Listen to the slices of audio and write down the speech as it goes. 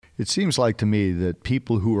it seems like to me that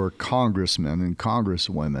people who are congressmen and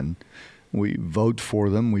congresswomen, we vote for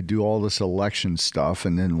them, we do all this election stuff,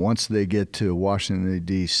 and then once they get to Washington,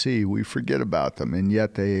 D.C., we forget about them. And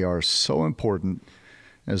yet they are so important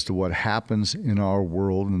as to what happens in our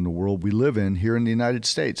world and the world we live in here in the United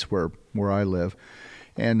States, where I live.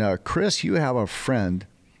 And Chris, you have a friend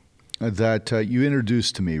that you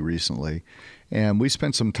introduced to me recently, and we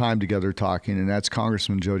spent some time together talking, and that's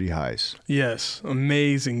Congressman Jody Hice. Yes,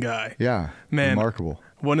 amazing guy. Yeah, man, remarkable.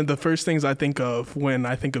 One of the first things I think of when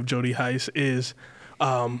I think of Jody Hice is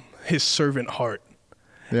his servant heart.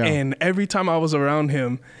 Yeah. And every time I was around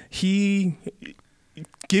him,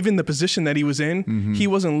 given the position that he was in, he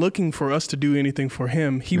wasn't looking for us to do anything for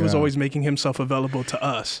him. He was always making himself available to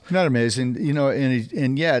us. Not amazing,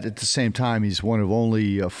 and yet at the same time, he's one of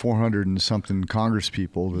only 400 and something Congress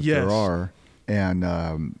people that there are. And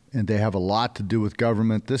they have a lot to do with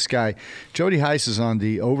government. This guy, Jody Hice, is on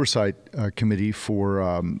the Oversight Committee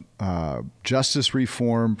for Justice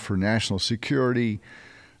Reform, for National Security.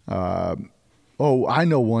 I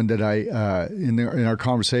know one that in our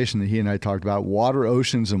conversation that he and I talked about: water,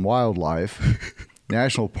 oceans, and wildlife.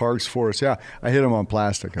 National parks, forests. Yeah, I hit him on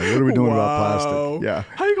plastic. What are we doing about plastic? Yeah.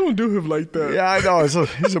 How you gonna do him like that? Yeah, I know.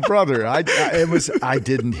 He's a brother. I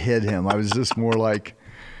didn't hit him. I was just more like,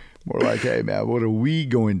 hey, man, what are we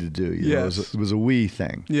going to do? It was a we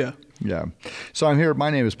thing. Yeah. Yeah. So I'm here. My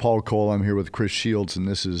name is Paul Cole. I'm here with Chris Shields, and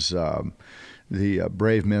this is the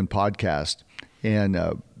Brave Men podcast.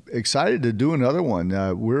 And excited to do another one.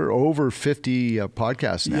 We're over 50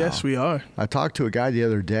 podcasts now. Yes, we are. I talked to a guy the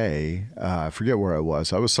other day. I forget where I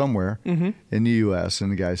was. I was somewhere in the U.S.,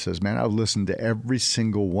 and the guy says, man, I've listened to every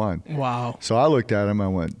single one. Wow. So I looked at him. I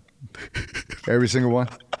went, every single one?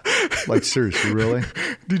 Like, seriously, really?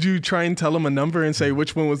 Did you try and tell him a number and say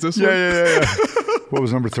which one was this one? Yeah. What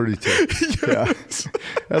was number 32? Yes. Yeah.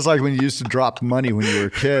 That's like when you used to drop money when you were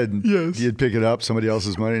a kid. Yes. You'd pick it up, somebody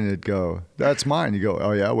else's money, and it'd go, that's mine. You go,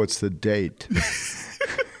 oh, yeah, what's the date?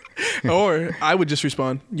 Or I would just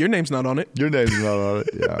respond, your name's not on it. Your name's not on it,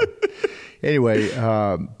 yeah. Anyway,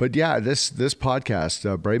 but yeah, this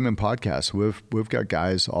podcast, Brave Men Podcast, we've got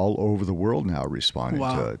guys all over the world now responding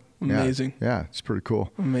to it. Amazing. Yeah, it's pretty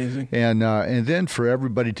cool. Amazing. And then for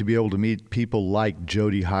everybody to be able to meet people like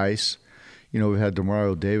Jody Hice, we've had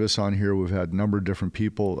Demario Davis on here. We've had a number of different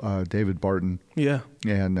people, David Barton. Yeah.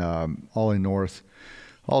 And Ollie North,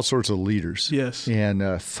 all sorts of leaders. Yes.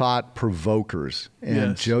 And thought provokers.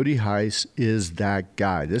 And yes. Jody Hice is that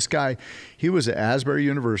guy. This guy, he was at Asbury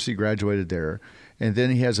University, graduated there. And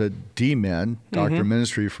then he has a D-Min, Doctor of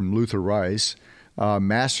Ministry from Luther Rice.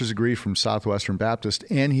 Master's degree from Southwestern Baptist,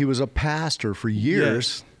 and he was a pastor for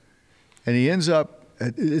years. Yes. And he ends up,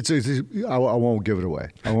 I won't give it away.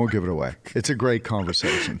 It's a great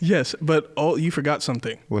conversation. Yes, but you forgot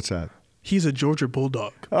something. What's that? He's a Georgia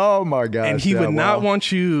Bulldog. Oh, my gosh. And he would not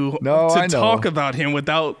want you to talk about him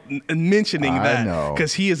without mentioning that. I know.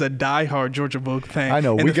 Because he is a diehard Georgia Bulldog fan. I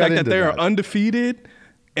know. And the fact that they are undefeated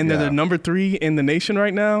and that they're number 3 in the nation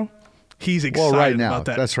right now, he's excited about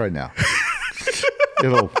that. That's right now.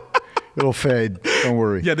 It'll fade. Don't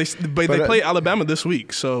worry. Yeah, they play Alabama this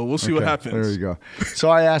week, so we'll see what happens. There you go. So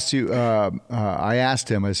I asked you. I asked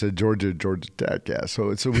him. I said Georgia Tech. Yeah. So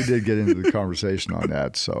we did get into the conversation on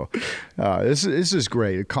that. So this is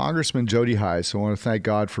great. Congressman Jody Hice. I want to thank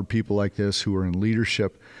God for people like this who are in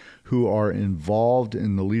leadership, who are involved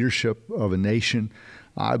in the leadership of a nation.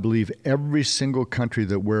 I believe every single country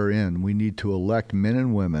that we're in, we need to elect men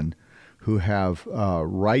and women who have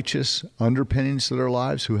righteous underpinnings to their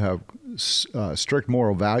lives, who have strict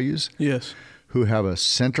moral values, yes, who have a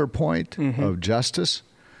center point of justice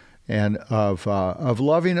and of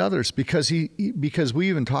loving others. Because we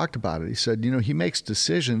even talked about it. He said, he makes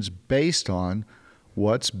decisions based on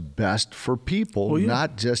what's best for people,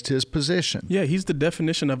 not just his position. Yeah, he's the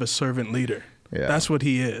definition of a servant leader. Yeah. That's what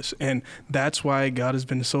he is. And that's why God has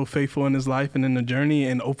been so faithful in his life and in the journey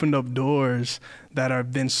and opened up doors that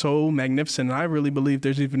have been so magnificent. And I really believe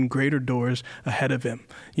there's even greater doors ahead of him.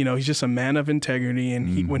 He's just a man of integrity.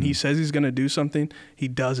 And when he says he's going to do something, he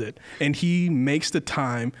does it. And he makes the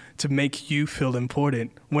time to make you feel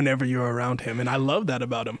important whenever you're around him. And I love that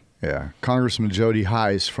about him. Yeah. Congressman Jody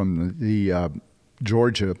Hice from the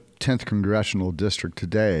Georgia 10th Congressional District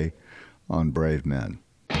today on Brave Men.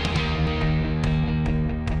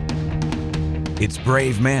 It's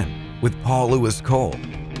Brave Men with Paul Lewis Cole.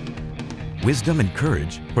 Wisdom and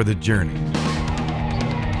courage for the journey.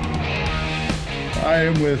 I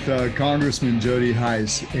am with Congressman Jody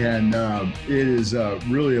Hice, and it is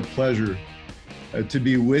really a pleasure to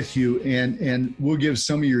be with you. And we'll give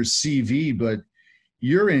some of your CV, but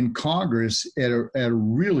you're in Congress at a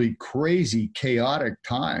really crazy, chaotic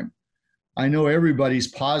time. I know everybody's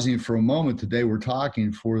pausing for a moment today. We're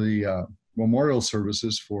talking for the memorial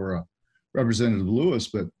services for Representative Lewis,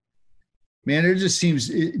 but man, it just seems,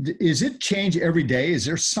 is it change every day? Is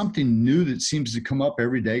there something new that seems to come up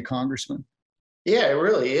every day, Congressman? Yeah, it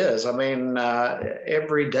really is. I mean,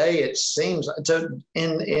 every day it seems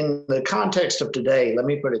in the context of today, let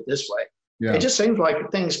me put it this way. Yeah. It just seems like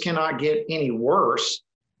things cannot get any worse.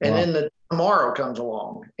 And then tomorrow comes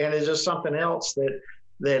along and it's just something else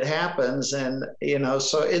that happens. And,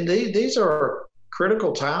 so these are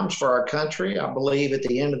critical times for our country. I believe at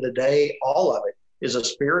the end of the day, all of it is a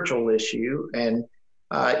spiritual issue. And,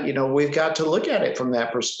 we've got to look at it from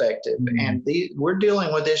that perspective. Mm-hmm. And we're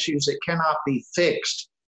dealing with issues that cannot be fixed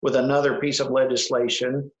with another piece of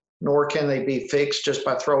legislation, nor can they be fixed just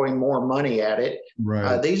by throwing more money at it.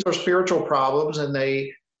 Right. These are spiritual problems, and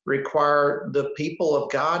they require the people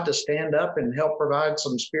of God to stand up and help provide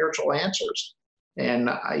some spiritual answers. And,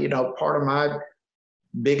 part of my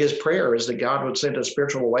biggest prayer is that God would send a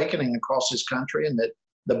spiritual awakening across this country, and that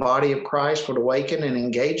the body of Christ would awaken and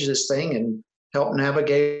engage this thing and help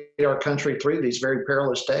navigate our country through these very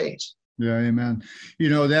perilous days. Yeah, amen.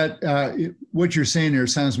 What you're saying there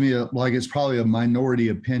sounds to me like it's probably a minority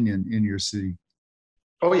opinion in your city.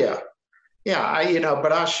 Oh, yeah. Yeah,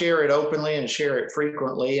 but I share it openly and share it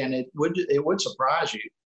frequently, and it would surprise you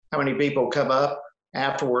how many people come up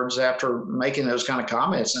afterwards after making those kind of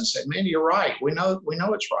comments and say, "Man, you're right. We know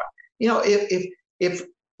it's right."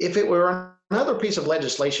 If it were another piece of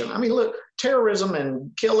legislation, I mean, look, terrorism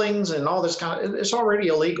and killings and all this it's already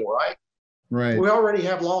illegal, right? Right. We already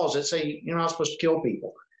have laws that say you're not supposed to kill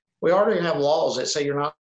people. We already have laws that say you're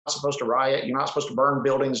not supposed to riot, you're not supposed to burn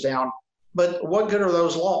buildings down. But what good are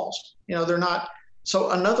those laws? They're not.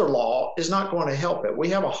 So another law is not going to help it. We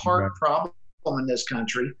have a heart problem in this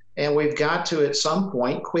country, and we've got to, at some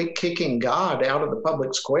point, quit kicking God out of the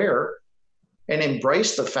public square and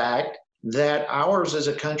embrace the fact that ours is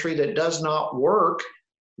a country that does not work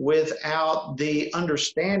without the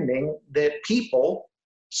understanding that people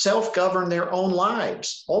self-govern their own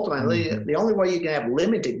lives. Ultimately, the only way you can have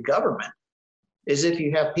limited government is if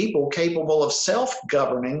you have people capable of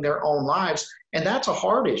self-governing their own lives. And that's a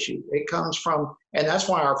hard issue. It comes from, and that's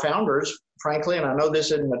why our founders, frankly, and I know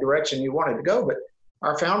this isn't the direction you wanted to go, but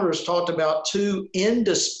our founders talked about two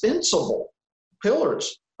indispensable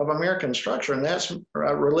pillars of American structure, and that's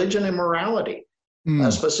religion and morality,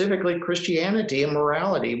 specifically Christianity and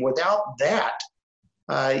morality. Without that,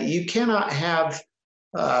 you cannot have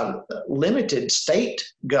limited state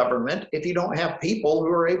government if you don't have people who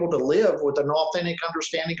are able to live with an authentic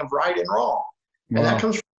understanding of right and wrong. Wow. And that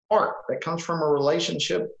comes from heart. That comes from a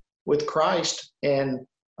relationship with Christ. And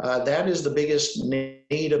that is the biggest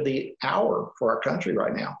need of the hour for our country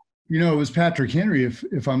right now. It was Patrick Henry,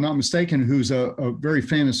 if I'm not mistaken, who's a very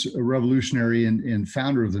famous revolutionary and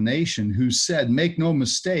founder of the nation, who said, make no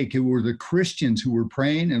mistake, it were the Christians who were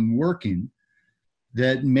praying and working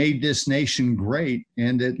that made this nation great,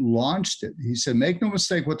 and it launched it. He said, make no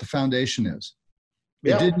mistake what the foundation is.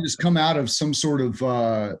 It didn't just come out of some sort of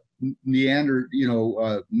nether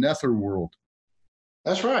world.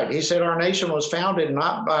 That's right. He said our nation was founded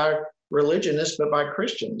not by religionists, but by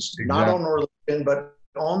Christians, not on religion, but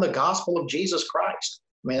on the gospel of Jesus Christ.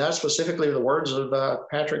 I mean, that's specifically the words of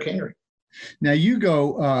Patrick Henry. Now you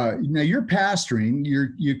go, now you're pastoring,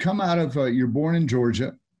 you come out of, you're born in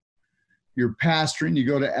Georgia, you're pastoring, you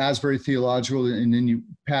go to Asbury Theological, and then you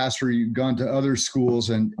pastor, you've gone to other schools,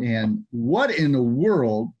 and what in the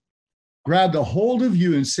world grabbed a hold of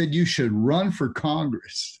you and said you should run for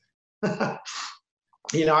Congress? I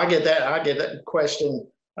get that question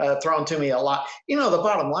thrown to me a lot. The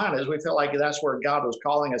bottom line is we feel like that's where God was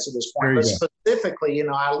calling us at this point. But specifically,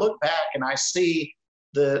 I look back and I see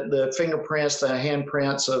the fingerprints, the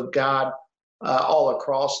handprints of God all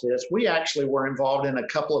across this. We actually were involved in a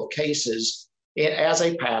couple of cases as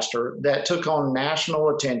a pastor that took on national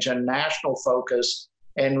attention, national focus,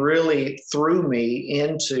 and really threw me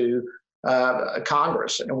into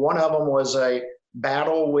Congress. And one of them was a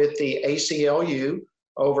battle with the ACLU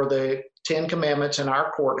over the 10 commandments in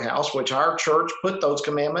our courthouse, which our church put those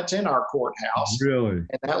commandments in our courthouse. Really?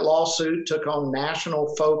 And that lawsuit took on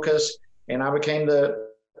national focus, and I became the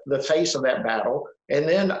face of that battle. And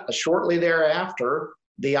then shortly thereafter,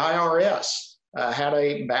 the IRS had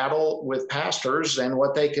a battle with pastors and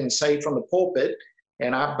what they can say from the pulpit.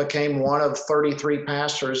 And I became one of 33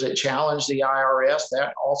 pastors that challenged the IRS.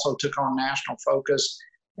 That also took on national focus.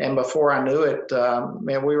 And before I knew it,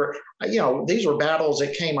 we were, these were battles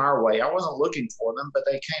that came our way. I wasn't looking for them, but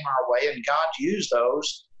they came our way. And God used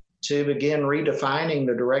those to begin redefining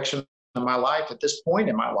the direction of my life at this point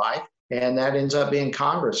in my life. And that ends up being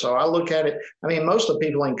Congress. So I look at it, I mean, most of the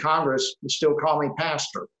people in Congress still call me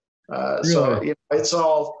pastor. Really? So it's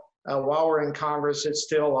all, while we're in Congress, it's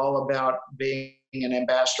still all about being an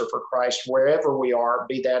ambassador for Christ wherever we are,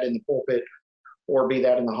 be that in the pulpit or be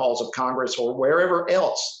that in the halls of Congress or wherever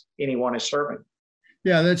else anyone is serving.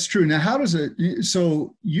 Yeah, that's true. Now, how does it,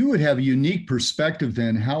 so you would have a unique perspective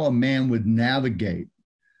then how a man would navigate.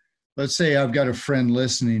 Let's say I've got a friend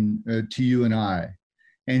listening to you and I,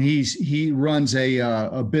 and he runs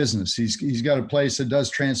a business. He's got a place that does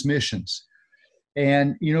transmissions.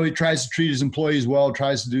 And, you know, he tries to treat his employees well,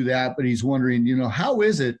 tries to do that, but he's wondering, you know, how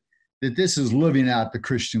is it that this is living out the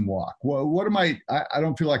Christian walk? Well, what am I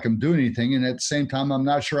don't feel like I'm doing anything. And at the same time, I'm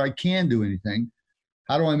not sure I can do anything.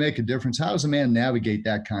 How do I make a difference? How does a man navigate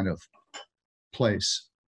that kind of place?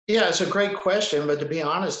 Yeah, it's a great question, but to be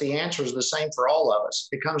honest, the answer is the same for all of us.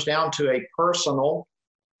 It comes down to a personal,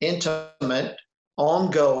 intimate,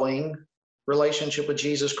 ongoing relationship with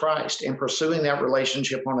Jesus Christ and pursuing that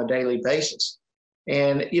relationship on a daily basis.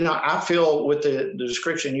 And, you know, I feel with the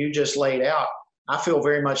description you just laid out, I feel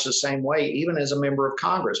very much the same way, even as a member of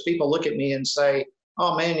Congress. People look at me and say,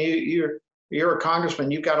 oh man, you're a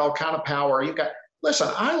congressman, you've got all kind of power. Listen,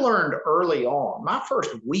 I learned early on, my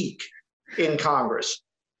first week in Congress,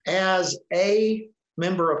 as a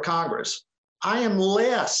member of Congress, I am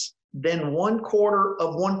less than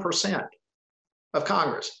 1/4% of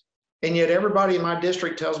Congress. And yet everybody in my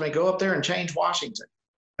district tells me, go up there and change Washington.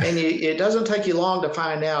 And it doesn't take you long to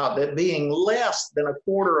find out that being less than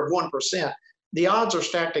 1/4%, the odds are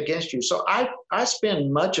stacked against you. So I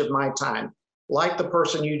spend much of my time like the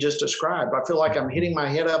person you just described. I feel like I'm hitting my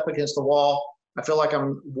head up against the wall. I feel like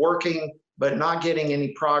I'm working, but not getting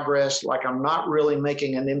any progress, like I'm not really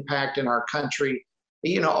making an impact in our country,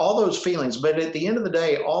 you know, all those feelings. But at the end of the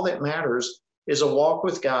day, all that matters is a walk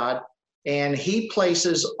with God. And he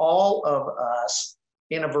places all of us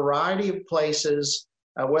in a variety of places,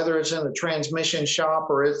 whether it's in the transmission shop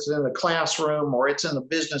or it's in the classroom or it's in the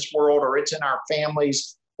business world or it's in our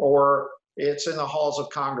families or it's in the halls of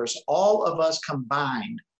Congress. All of us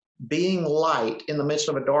combined being light in the midst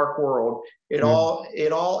of a dark world, it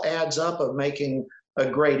all adds up of making a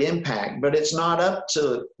great impact. But it's not up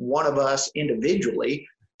to one of us individually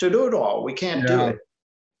to do it all. We can't do it.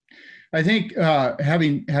 I think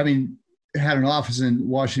having had an office in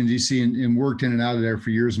Washington, D.C. and worked in and out of there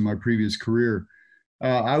for years in my previous career,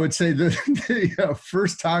 I would say the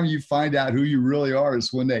first time you find out who you really are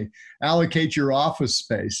is when they allocate your office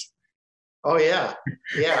space. Oh, yeah.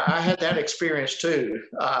 Yeah, I had that experience too.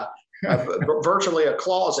 Virtually a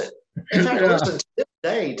closet. In fact, listen,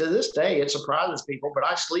 to this day, it surprises people, but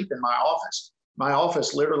I sleep in my office. My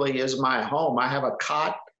office literally is my home. I have a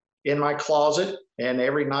cot in my closet, and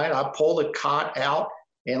every night I pull the cot out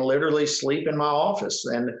and literally sleep in my office.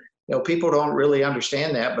 And you know, people don't really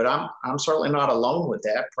understand that, but I'm certainly not alone with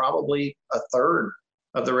that. Probably a third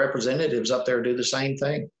of the representatives up there do the same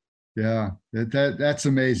thing. Yeah, that's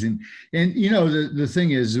amazing. And you know, the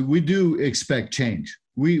thing is, we do expect change.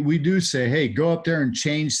 We do say, hey, go up there and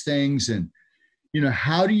change things. And you know,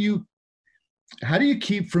 how do you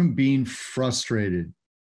keep from being frustrated?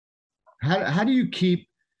 How do you keep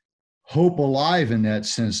hope alive in that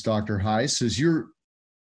sense, Dr. Heiss, as you're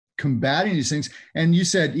combating these things? And you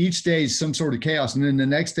said each day is some sort of chaos, and then the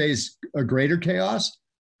next day is a greater chaos.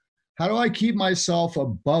 How do I keep myself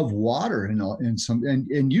above water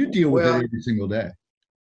and you deal with it every single day?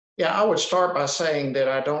 Yeah, I would start by saying that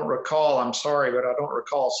I'm sorry, but I don't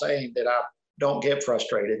recall saying that I don't get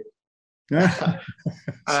frustrated.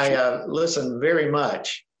 I listen very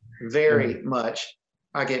much.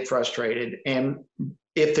 I get frustrated. And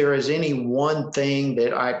if there is any one thing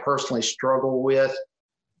that I personally struggle with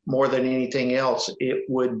more than anything else, it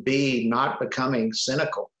would be not becoming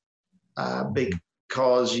cynical,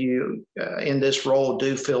 because you in this role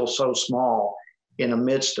do feel so small in the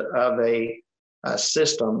midst of a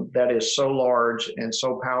system that is so large and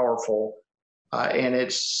so powerful, and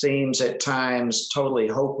it seems at times totally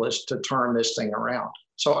hopeless to turn this thing around.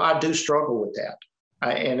 So I do struggle with that,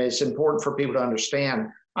 and it's important for people to understand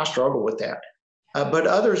I struggle with that, but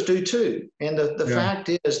others do too. And the fact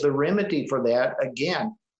is, the remedy for that,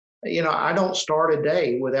 again, you know, I don't start a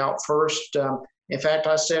day without first. In fact,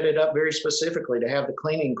 I set it up very specifically to have the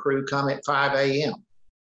cleaning crew come at 5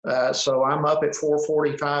 a.m. So I'm up at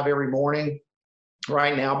 4:45 every morning.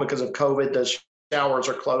 Right now, because of COVID, the showers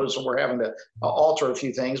are closed, so we're having to alter a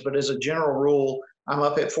few things. But as a general rule, I'm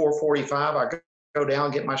up at 4:45. I go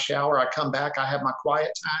down, get my shower. I come back. I have my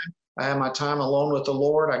quiet time. I have my time alone with the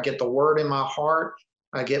Lord. I get the word in my heart.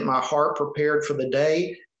 I get my heart prepared for the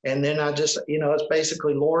day. And then I just, it's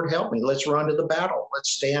basically, Lord, help me. Let's run to the battle.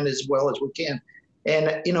 Let's stand as well as we can.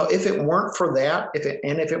 And, if it weren't for that, if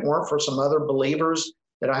it weren't for some other believers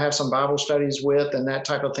that I have some Bible studies with and that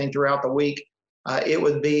type of thing throughout the week, it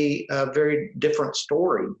would be a very different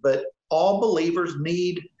story. But all believers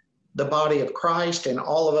need the body of Christ, and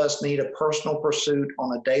all of us need a personal pursuit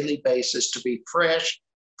on a daily basis to be fresh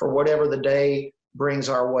for whatever the day brings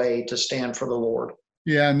our way, to stand for the Lord.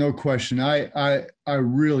 Yeah, no question. I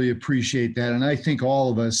really appreciate that. And I think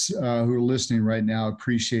all of us who are listening right now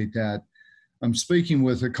appreciate that. I'm speaking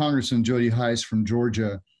with Congressman Jody Hice from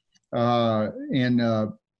Georgia. You're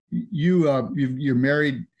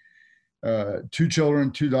married, 2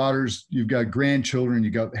 children, 2 daughters, you've got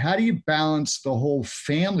grandchildren. How do you balance the whole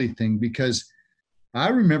family thing? Because I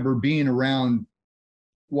remember being around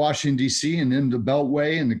Washington, D.C., and then the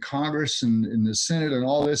Beltway and the Congress and the Senate and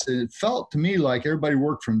all this. And it felt to me like everybody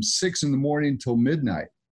worked from 6 a.m. till midnight.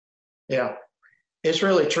 Yeah, it's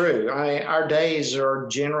really true. Our days are,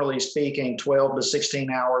 generally speaking, 12 to 16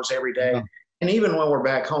 hours every day. Yeah. And even when we're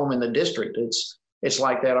back home in the district, it's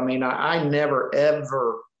like that. I mean, I never,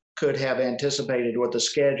 ever could have anticipated what the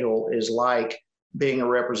schedule is like being a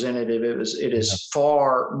representative. It is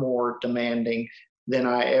far more demanding than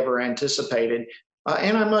I ever anticipated.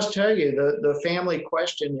 And I must tell you, the family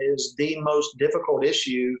question is the most difficult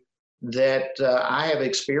issue that I have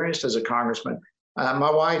experienced as a congressman.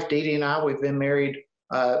 My wife, Dee Dee, and I, we've been married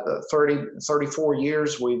 34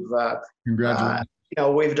 years. Congratulations.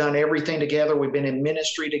 We've done everything together. We've been in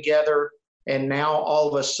ministry together. And now all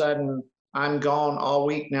of a sudden, I'm gone all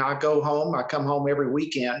week. Now I go home. I come home every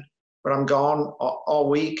weekend, but I'm gone all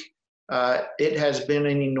week. It has been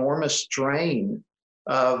an enormous strain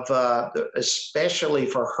of, especially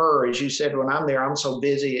for her. As you said, when I'm there, I'm so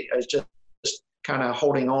busy. It's just kind of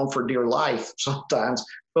holding on for dear life sometimes.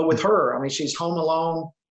 But with her, I mean, she's home alone.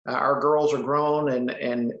 Our girls are grown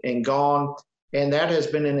and gone. And that has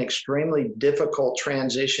been an extremely difficult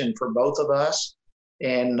transition for both of us.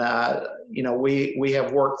 And, we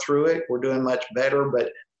have worked through it. We're doing much better.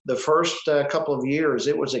 But the first couple of years,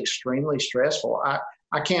 it was extremely stressful.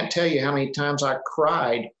 I can't tell you how many times I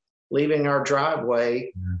cried leaving our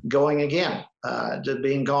driveway, going again, to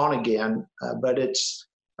being gone again. But it's,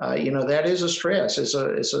 that is a stress. It's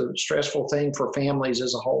a stressful thing for families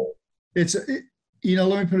as a whole. Let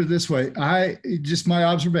me put it this way. Just my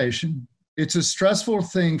observation, it's a stressful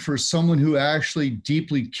thing for someone who actually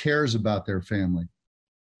deeply cares about their family.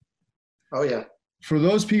 Oh, yeah. For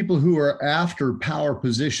those people who are after power,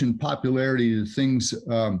 position, popularity, the things,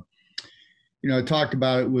 I talked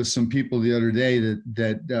about it with some people the other day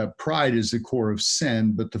that pride is the core of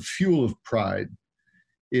sin, but the fuel of pride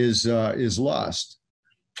is lust.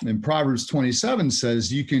 And Proverbs 27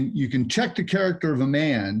 says you can check the character of a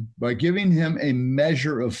man by giving him a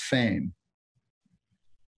measure of fame.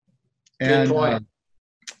 Good point.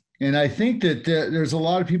 And I think that there's a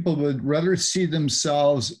lot of people who would rather see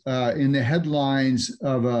themselves in the headlines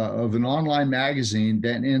of an online magazine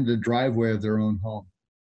than in the driveway of their own home.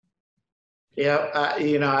 Yeah,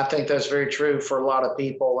 I think that's very true for a lot of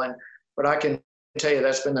people. But I can tell you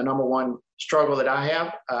that's been the number one struggle that I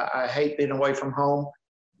have. I hate being away from home,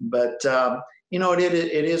 but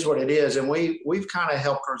it is what it is. And we've kind of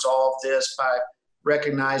helped resolve this by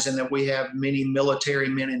recognizing that we have many military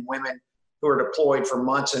men and women who are deployed for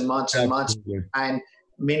months and months and months. And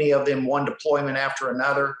many of them one deployment after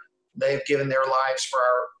another. They've given their lives for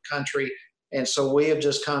our country. And so we have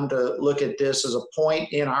just come to look at this as a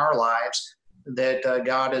point in our lives that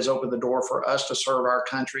God has opened the door for us to serve our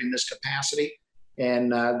country in this capacity.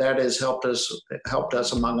 And that has helped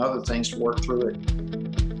us, among other things, to work through it.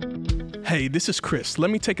 Hey, this is Chris. Let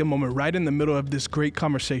me take a moment right in the middle of this great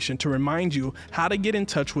conversation to remind you how to get in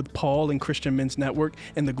touch with Paul and Christian Men's Network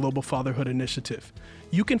and the Global Fatherhood Initiative.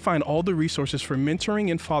 You can find all the resources for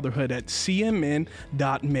mentoring and fatherhood at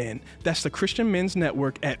cmn.men. That's the Christian Men's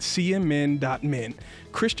Network at cmn.men.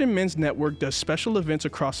 Christian Men's Network does special events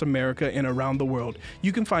across America and around the world.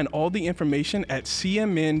 You can find all the information at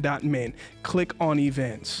cmn.men. Click on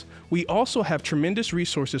events. We also have tremendous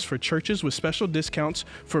resources for churches with special discounts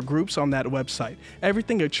for groups on that website.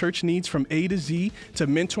 Everything a church needs from A to Z to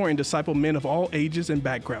mentor and disciple men of all ages and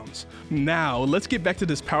backgrounds. Now, let's get back to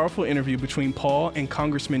this powerful interview between Paul and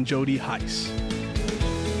Congressman Jody Hice.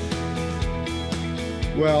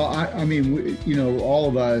 Well, all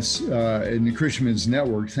of us in the Christian Men's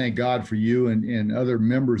Network, thank God for you and other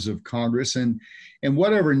members of Congress and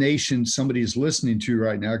whatever nation somebody is listening to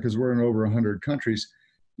right now, because we're in over 100 countries.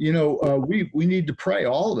 We need to pray.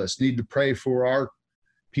 All of us need to pray for our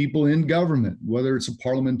people in government, whether it's a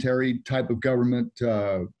parliamentary type of government,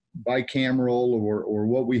 bicameral or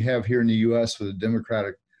what we have here in the U.S. with a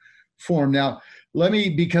Democratic form. Now,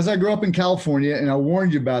 because I grew up in California, and I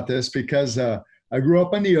warned you about this because I grew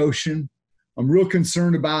up on the ocean. I'm real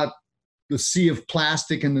concerned about the sea of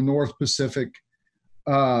plastic in the North Pacific,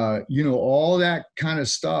 all that kind of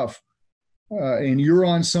stuff. And you're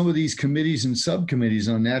on some of these committees and subcommittees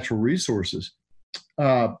on natural resources.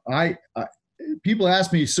 People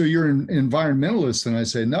ask me, so you're an environmentalist? And I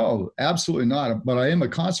say, no, absolutely not. But I am a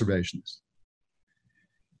conservationist.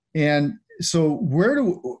 And so where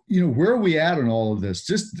are we at in all of this?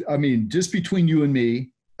 Just between you and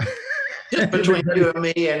me. Just between you and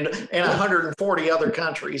me and 140 other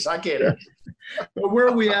countries. I get it. But where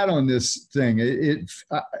are we at on this thing?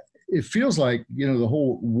 It feels like, the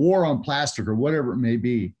whole war on plastic or whatever it may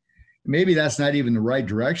be, maybe that's not even the right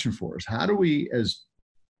direction for us. How do we, as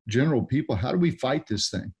general people, how do we fight this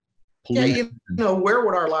thing? Pollution. Yeah, where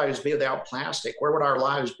would our lives be without plastic? Where would our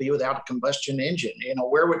lives be without a combustion engine?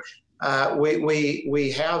 Where would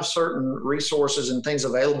we have certain resources and things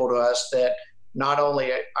available to us that not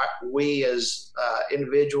only we as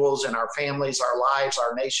individuals and our families, our lives,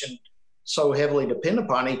 our nation so heavily depend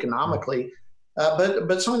upon economically,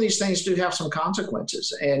 but some of these things do have some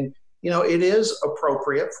consequences. And, it is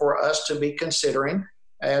appropriate for us to be considering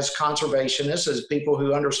as conservationists, as people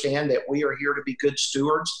who understand that we are here to be good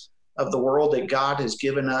stewards of the world that God has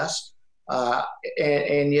given us.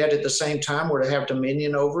 And yet at the same time, we're to have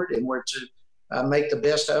dominion over it, and we're to make the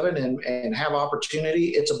best of it and have opportunity.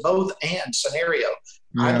 It's a both and scenario.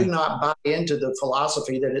 Yeah. I do not buy into the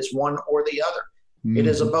philosophy that it's one or the other. Mm-hmm. It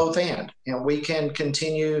is a both and we can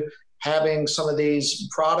continue having some of these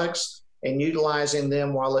products and utilizing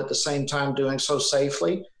them while at the same time doing so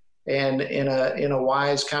safely and in a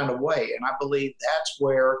wise kind of way. And I believe that's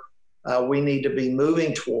where we need to be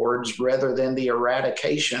moving towards, rather than the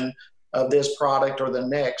eradication of this product or the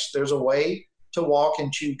next. There's a way to walk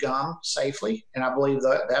and chew gum safely, and I believe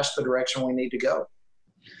that's the direction we need to go.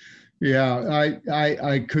 Yeah,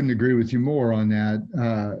 I couldn't agree with you more on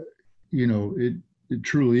that. It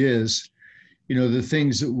truly is, the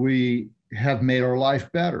things that we have made our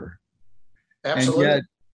life better. Absolutely.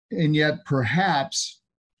 And yet perhaps,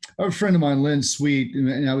 a friend of mine, Lynn Sweet,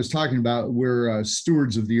 and I was talking about we're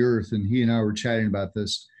stewards of the earth, and he and I were chatting about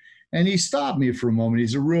this, and he stopped me for a moment.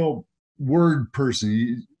 He's a real word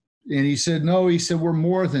person. And he said, no, we're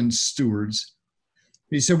more than stewards.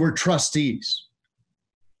 He said, we're trustees.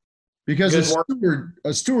 Because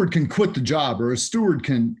a steward can quit the job, or a steward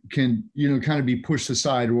can kind of be pushed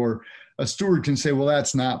aside, or a steward can say, well,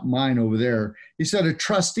 that's not mine over there. He said a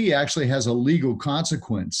trustee actually has a legal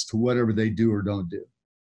consequence to whatever they do or don't do.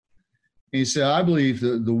 And he said, I believe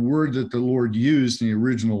the word that the Lord used in the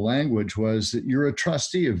original language was that you're a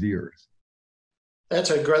trustee of the earth.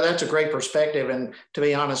 That's a great perspective. And to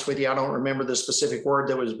be honest with you, I don't remember the specific word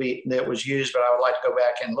that was used, but I would like to go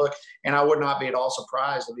back and look. And I would not be at all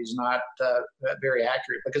surprised if he's not very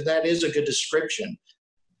accurate, because that is a good description.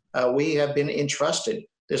 We have been entrusted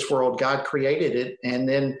this world. God created it and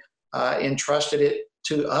then entrusted it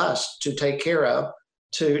to us to take care of,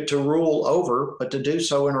 to rule over, but to do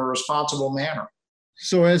so in a responsible manner.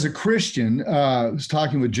 So as a Christian, I was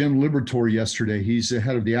talking with Jim Liberatore yesterday. He's the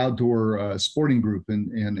head of the Outdoor Sporting Group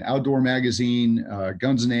and Outdoor Magazine,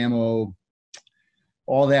 Guns and Ammo,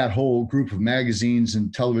 all that whole group of magazines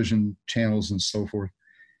and television channels and so forth.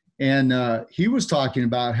 And he was talking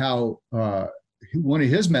about how one of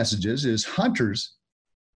his messages is hunters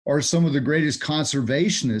are some of the greatest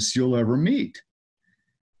conservationists you'll ever meet,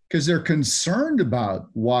 because they're concerned about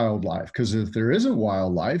wildlife. Because if there isn't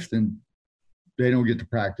wildlife, then they don't get to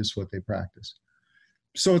practice what they practice.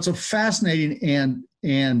 So it's a fascinating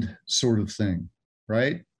and sort of thing,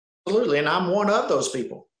 right? Absolutely. And I'm one of those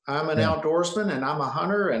people. I'm an outdoorsman, and I'm a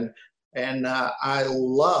hunter, and I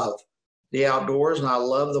love the outdoors, and I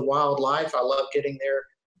love the wildlife. I love getting there.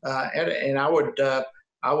 And I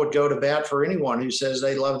would go to bat for anyone who says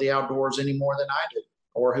they love the outdoors any more than I do,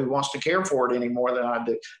 or who wants to care for it any more than I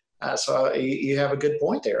do. So you have a good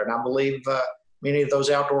point there. And I believe many of those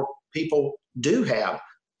outdoor people do have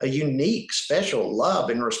a unique, special love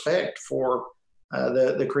and respect for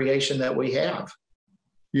the creation that we have.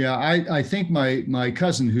 Yeah, I think my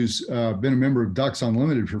cousin, who's been a member of Ducks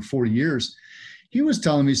Unlimited for 40 years, he was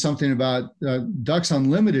telling me something about Ducks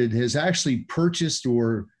Unlimited has actually purchased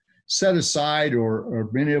or set aside or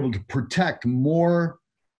been able to protect more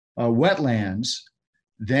wetlands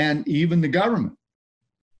than even the government.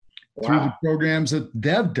 Wow. Through the programs that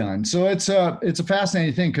they've done. So it's a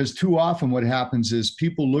fascinating thing, because too often what happens is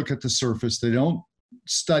people look at the surface, they don't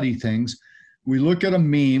study things. We look at a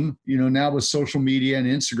meme, now with social media and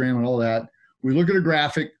Instagram and all that, we look at a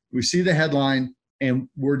graphic, We see the headline and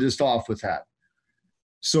we're just off with that.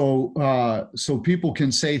 So people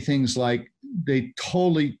can say things like they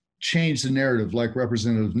totally change the narrative, like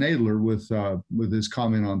Representative Nadler with his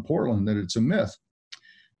comment on Portland, that it's a myth,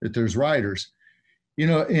 that there's rioters. And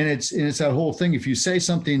it's that whole thing. If you say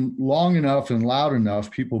something long enough and loud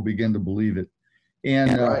enough, people begin to believe it.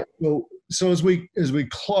 And right. So as we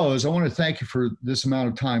close, I want to thank you for this amount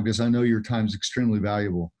of time, because I know your time is extremely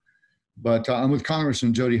valuable. But I'm with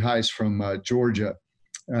Congressman Jody Hice from Georgia,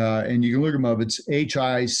 and you can look him up. It's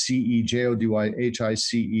HICE, JODY,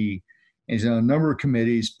 HICE. And he's on a number of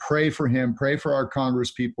committees. Pray for him. Pray for our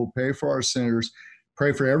Congress people. Pray for our senators.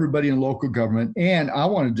 Pray for everybody in local government. And I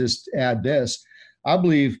want to just add this. I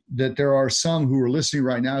believe that there are some who are listening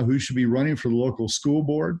right now who should be running for the local school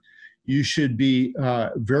board. You should be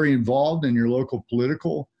very involved in your local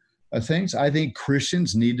political things. I think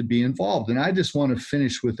Christians need to be involved. And I just want to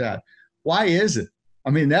finish with that. Why is it?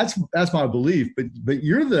 I mean, that's my belief, but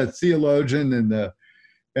you're the theologian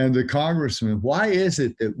and the congressman. Why is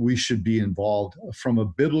it that we should be involved from a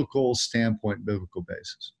biblical standpoint, biblical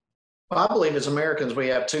basis? Well, I believe as Americans, we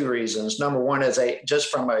have two reasons. Number one is just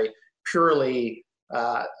from a purely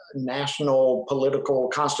national, political,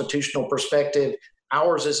 constitutional perspective,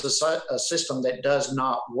 ours is a system that does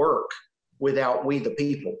not work without we, the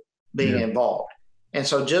people, being involved. And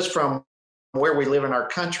so just from where we live in our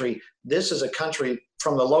country, this is a country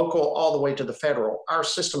from the local all the way to the federal. Our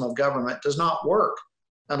system of government does not work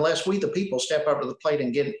unless we, the people, step up to the plate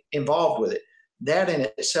and get involved with it. That in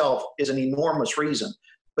itself is an enormous reason.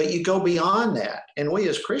 But you go beyond that, and we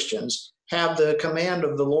as Christians have the command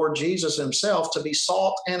of the Lord Jesus himself to be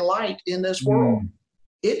salt and light in this world.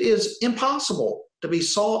 It is impossible to be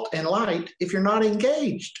salt and light if you're not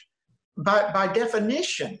engaged. By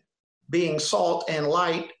definition, being salt and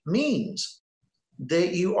light means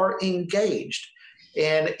that you are engaged.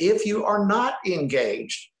 And if you are not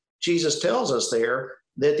engaged, Jesus tells us there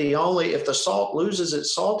that if the salt loses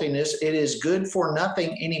its saltiness, it is good for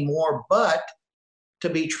nothing anymore but to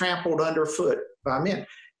be trampled underfoot by men.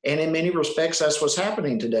 And in many respects, that's what's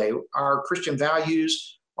happening today. Our Christian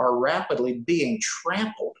values are rapidly being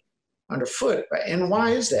trampled underfoot. And why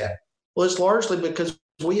is that? Well, it's largely because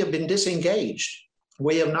we have been disengaged.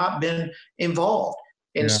 We have not been involved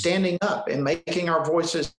in standing up and making our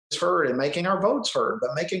voices heard and making our votes heard,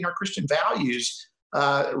 but making our Christian values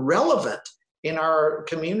relevant in our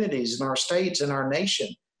communities, in our states, in our nation.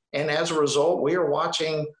 And as a result, we are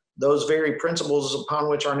watching those very principles upon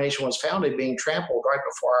which our nation was founded being trampled right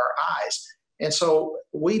before our eyes. And so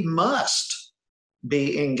we must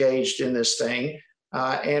be engaged in this thing.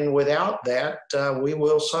 And without that, we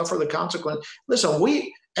will suffer the consequence. Listen,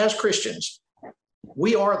 we as Christians,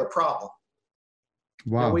 we are the problem.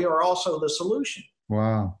 Wow. And we are also the solution.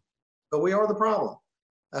 Wow. But we are the problem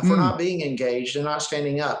for not being engaged and not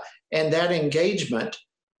standing up. And that engagement,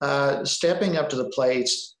 stepping up to the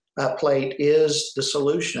plate is the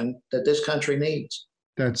solution that this country needs.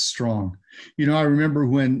 That's strong. I remember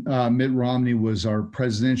when Mitt Romney was our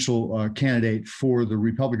presidential candidate for the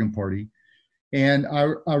Republican Party. And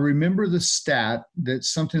I remember the stat that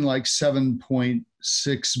something like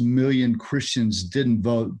 7.6 million Christians didn't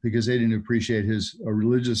vote because they didn't appreciate his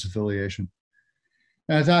religious affiliation.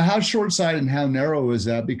 And I thought, how short-sighted and how narrow is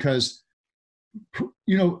that? Because,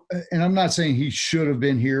 and I'm not saying he should have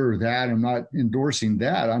been here or that. I'm not endorsing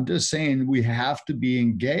that. I'm just saying we have to be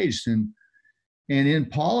engaged. And in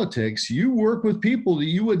politics, you work with people that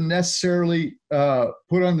you wouldn't necessarily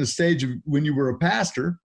put on the stage when you were a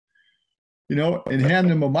pastor, and hand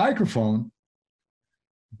them a microphone.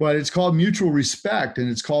 But it's called mutual respect, and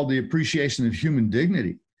it's called the appreciation of human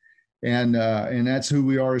dignity. And that's who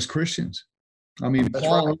we are as Christians. I mean,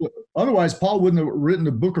 otherwise Paul wouldn't have written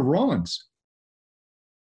the book of Romans.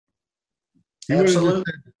 He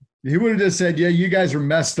would have just said, yeah, you guys are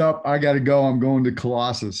messed up. I got to go. I'm going to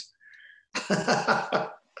Colossus. He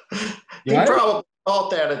probably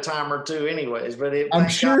thought that a time or two anyways, but I'm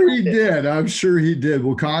sure he did. I'm sure he did.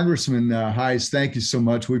 Well, Congressman Hice, thank you so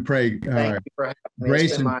much. We pray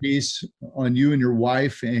grace and peace on you and your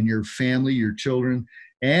wife and your family, your children,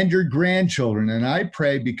 and your grandchildren. And I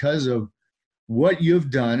pray because of what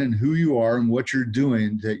you've done and who you are and what you're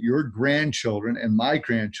doing, that your grandchildren and my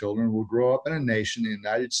grandchildren will grow up in a nation, the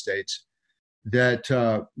United States, that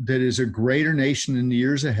is a greater nation in the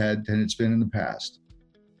years ahead than it's been in the past.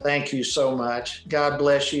 Thank you so much. God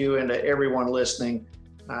bless you and to everyone listening.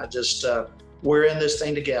 We're in this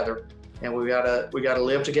thing together, and we gotta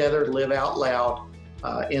live together, live out loud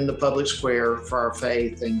in the public square for our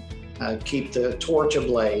faith, and keep the torch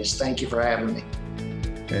ablaze. Thank you for having me.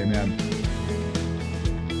 Amen.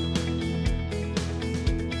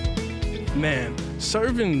 Man,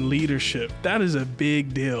 servant leadership, that is a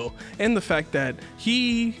big deal. And the fact that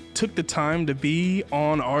he took the time to be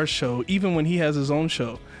on our show, even when he has his own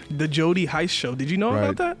show, the Jody Heist Show. Did you know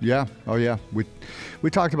about that? Yeah. Oh, yeah. We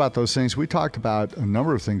talked about those things. We talked about a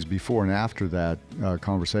number of things before and after that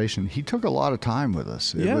conversation. He took a lot of time with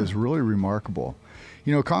us. It was really remarkable.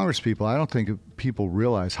 You know, Congress people, I don't think people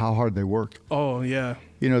realize how hard they work. Oh, yeah.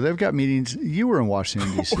 You know, they've got meetings. You were in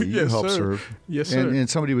Washington, D.C. Oh, yes, you helped sir. serve. Yes, sir. And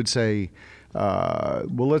somebody would say, well,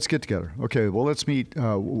 let's get together. Okay, well, let's meet.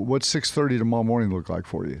 What's 6:30 tomorrow morning look like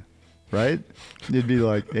for you? Right? You'd be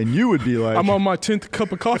like, and you would be like, I'm on my 10th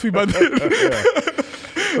cup of coffee by then. Yeah.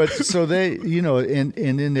 But so they, you know, and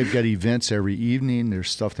then they've got events every evening. There's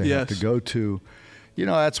stuff they have to go to. You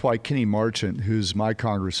know, that's why Kenny Marchant, who's my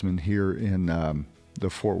congressman here in the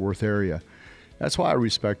Fort Worth area, that's why I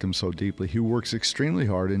respect him so deeply. He works extremely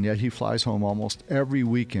hard, and yet he flies home almost every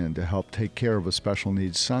weekend to help take care of a special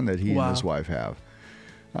needs son that he and his wife have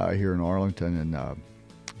here in Arlington and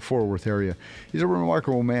Fort Worth area. He's a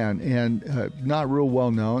remarkable man and not real well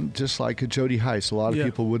known, just like Jody Heist. A lot of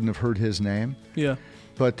people wouldn't have heard his name. Yeah.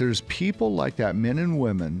 But there's people like that, men and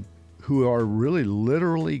women, who are really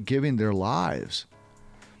literally giving their lives,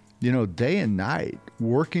 you know, day and night,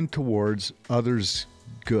 working towards others'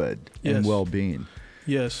 good and well-being.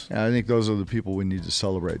 Yes. And I think those are the people we need to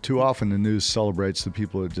celebrate. Too often the news celebrates the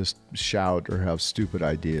people that just shout or have stupid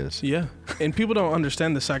ideas. Yeah. And people don't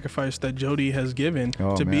understand the sacrifice that Jody has given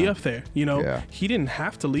to be up there. You know, he didn't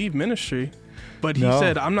have to leave ministry, but he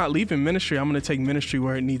said, I'm not leaving ministry. I'm going to take ministry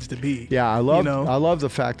where it needs to be. Yeah, I love the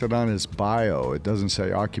fact that on his bio, it doesn't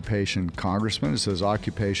say occupation congressman. It says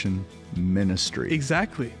occupation ministry.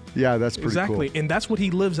 Exactly. Yeah, that's pretty cool. And that's what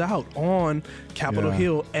he lives out on Capitol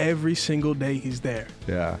Hill every single day he's there.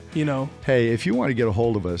 Yeah. You know. Hey, if you want to get a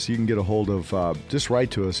hold of us, you can get a hold of, just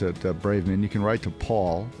write to us at Brave Men. You can write to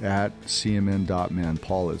Paul at cmn.men,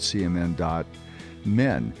 Paul at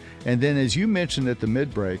cmn.men. And then as you mentioned at the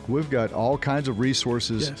mid-break, we've got all kinds of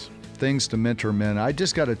resources, things to mentor men. I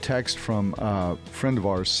just got a text from a friend of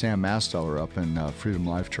ours, Sam Masteller, up in Freedom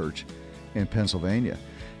Life Church in Pennsylvania.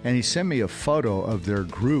 And he sent me a photo of their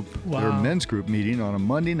group, their men's group meeting on a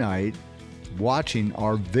Monday night, watching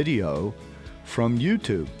our video from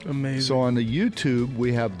YouTube. Amazing. So on the YouTube,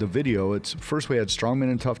 we have the video. First we had Strong Men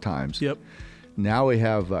in Tough Times. Yep. Now we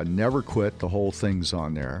have Never Quit. The whole thing's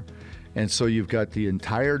on there. And so you've got the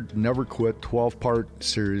entire Never Quit 12-part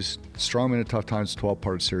series, Strong Men in Tough Times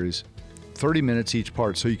 12-part series, 30 minutes each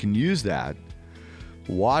part. So you can use that,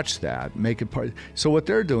 watch that, make it part. So what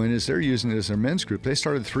they're doing is they're using it as their men's group. They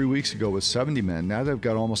started 3 weeks ago with 70 men. Now they've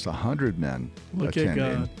got almost 100 men attending. Look at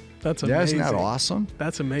God. That's amazing. Yeah, isn't that awesome?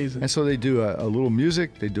 That's amazing. And so they do a little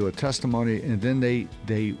music, they do a testimony, and then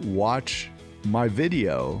they watch my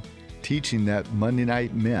video teaching that Monday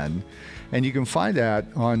Night Men. And you can find that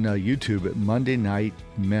on YouTube at Monday Night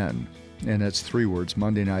Men. And it's 3 words,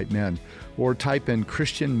 Monday Night Men. Or type in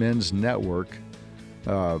Christian Men's Network,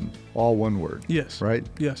 all one word. Yes. Right?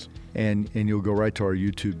 Yes. And you'll go right to our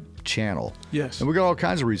YouTube channel. Yes. And we got all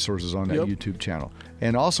kinds of resources on that YouTube channel.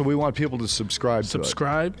 And also we want people to subscribe to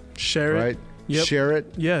it. Share it. Right? Yep. Share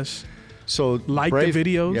it. Yes. So the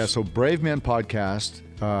videos. Yeah, so Brave Men Podcast,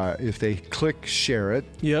 if they click share it,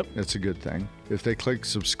 that's a good thing. If they click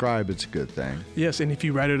subscribe, it's a good thing. Yes, and if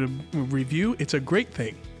you write a review, it's a great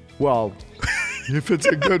thing. Well, if it's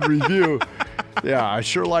a good review, I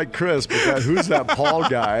sure like Chris, but who's that Paul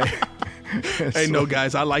guy? Hey, no,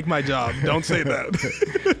 guys, I like my job. Don't say that.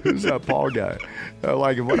 Who's that Paul guy?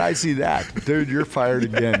 Like, when I see that, dude, you're fired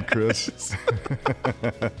again, Chris.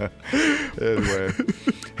 Anyway,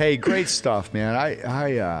 hey, great stuff, man.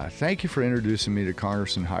 I thank you for introducing me to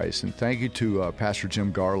Congressman Heist, and thank you to Pastor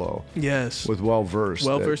Jim Garlow. Yes. With Well Versed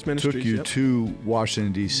Ministries. Took you to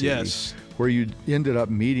Washington, D.C. Yes. Where you ended up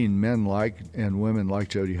meeting men like and women like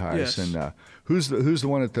Jody Heist. Yes. And who's the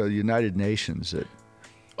one at the United Nations that?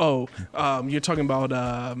 Oh, you're talking about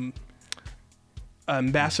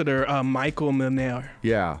Ambassador Michael Milner.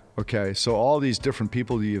 Yeah. Okay. So all these different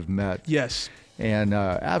people that you've met. Yes. And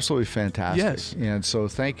absolutely fantastic. Yes. And so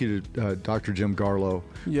thank you to Dr. Jim Garlow,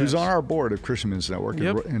 who's on our board of Christian Men's Network,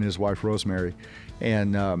 and his wife Rosemary,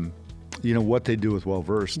 and you know what they do with Well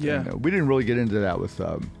Versed. Yeah. And, we didn't really get into that with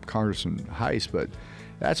Congressman Heist, but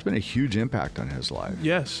that's been a huge impact on his life.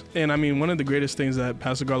 Yes. And I mean, one of the greatest things that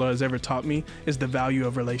Pastor Garlow has ever taught me is the value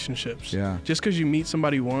of relationships. Yeah. Just because you meet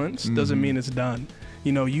somebody once doesn't mean it's done.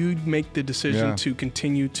 You know, you make the decision to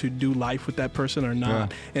continue to do life with that person or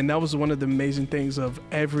not. Yeah. And that was one of the amazing things of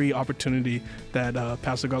every opportunity that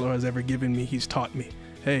Pastor Garlow has ever given me. He's taught me,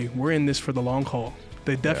 hey, we're in this for the long haul.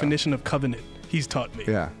 The definition of covenant, he's taught me.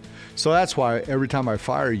 Yeah. So that's why every time I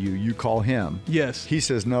fire you, you call him. Yes. He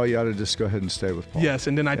says, no, you ought to just go ahead and stay with Paul. Yes,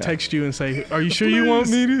 and then I text you and say, are you sure you want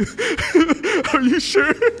me to? Are you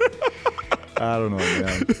sure? I don't know,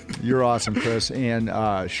 man. You're awesome, Chris, and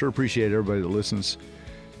sure appreciate everybody that listens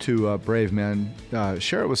to Brave Men.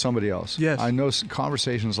 Share it with somebody else. Yes. I know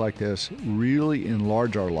conversations like this really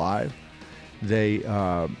enlarge our life. They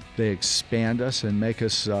expand us and make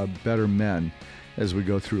us better men as we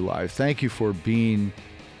go through life. Thank you for being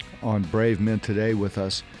on Brave Men today with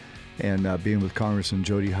us and being with Congressman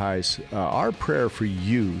Jody Hice. Our prayer for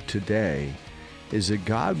you today is that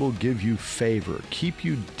God will give you favor, keep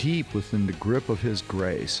you deep within the grip of His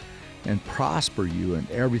grace, and prosper you in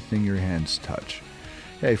everything your hands touch.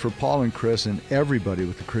 Hey, for Paul and Chris and everybody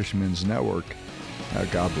with the Christian Men's Network,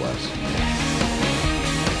 God bless.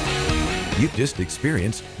 You've just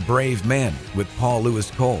experienced Brave Men with Paul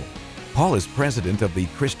Louis Cole. Paul is president of the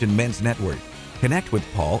Christian Men's Network. Connect with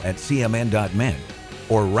Paul at cmn.men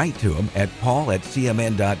or write to him at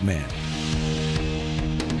paul@cmn.men.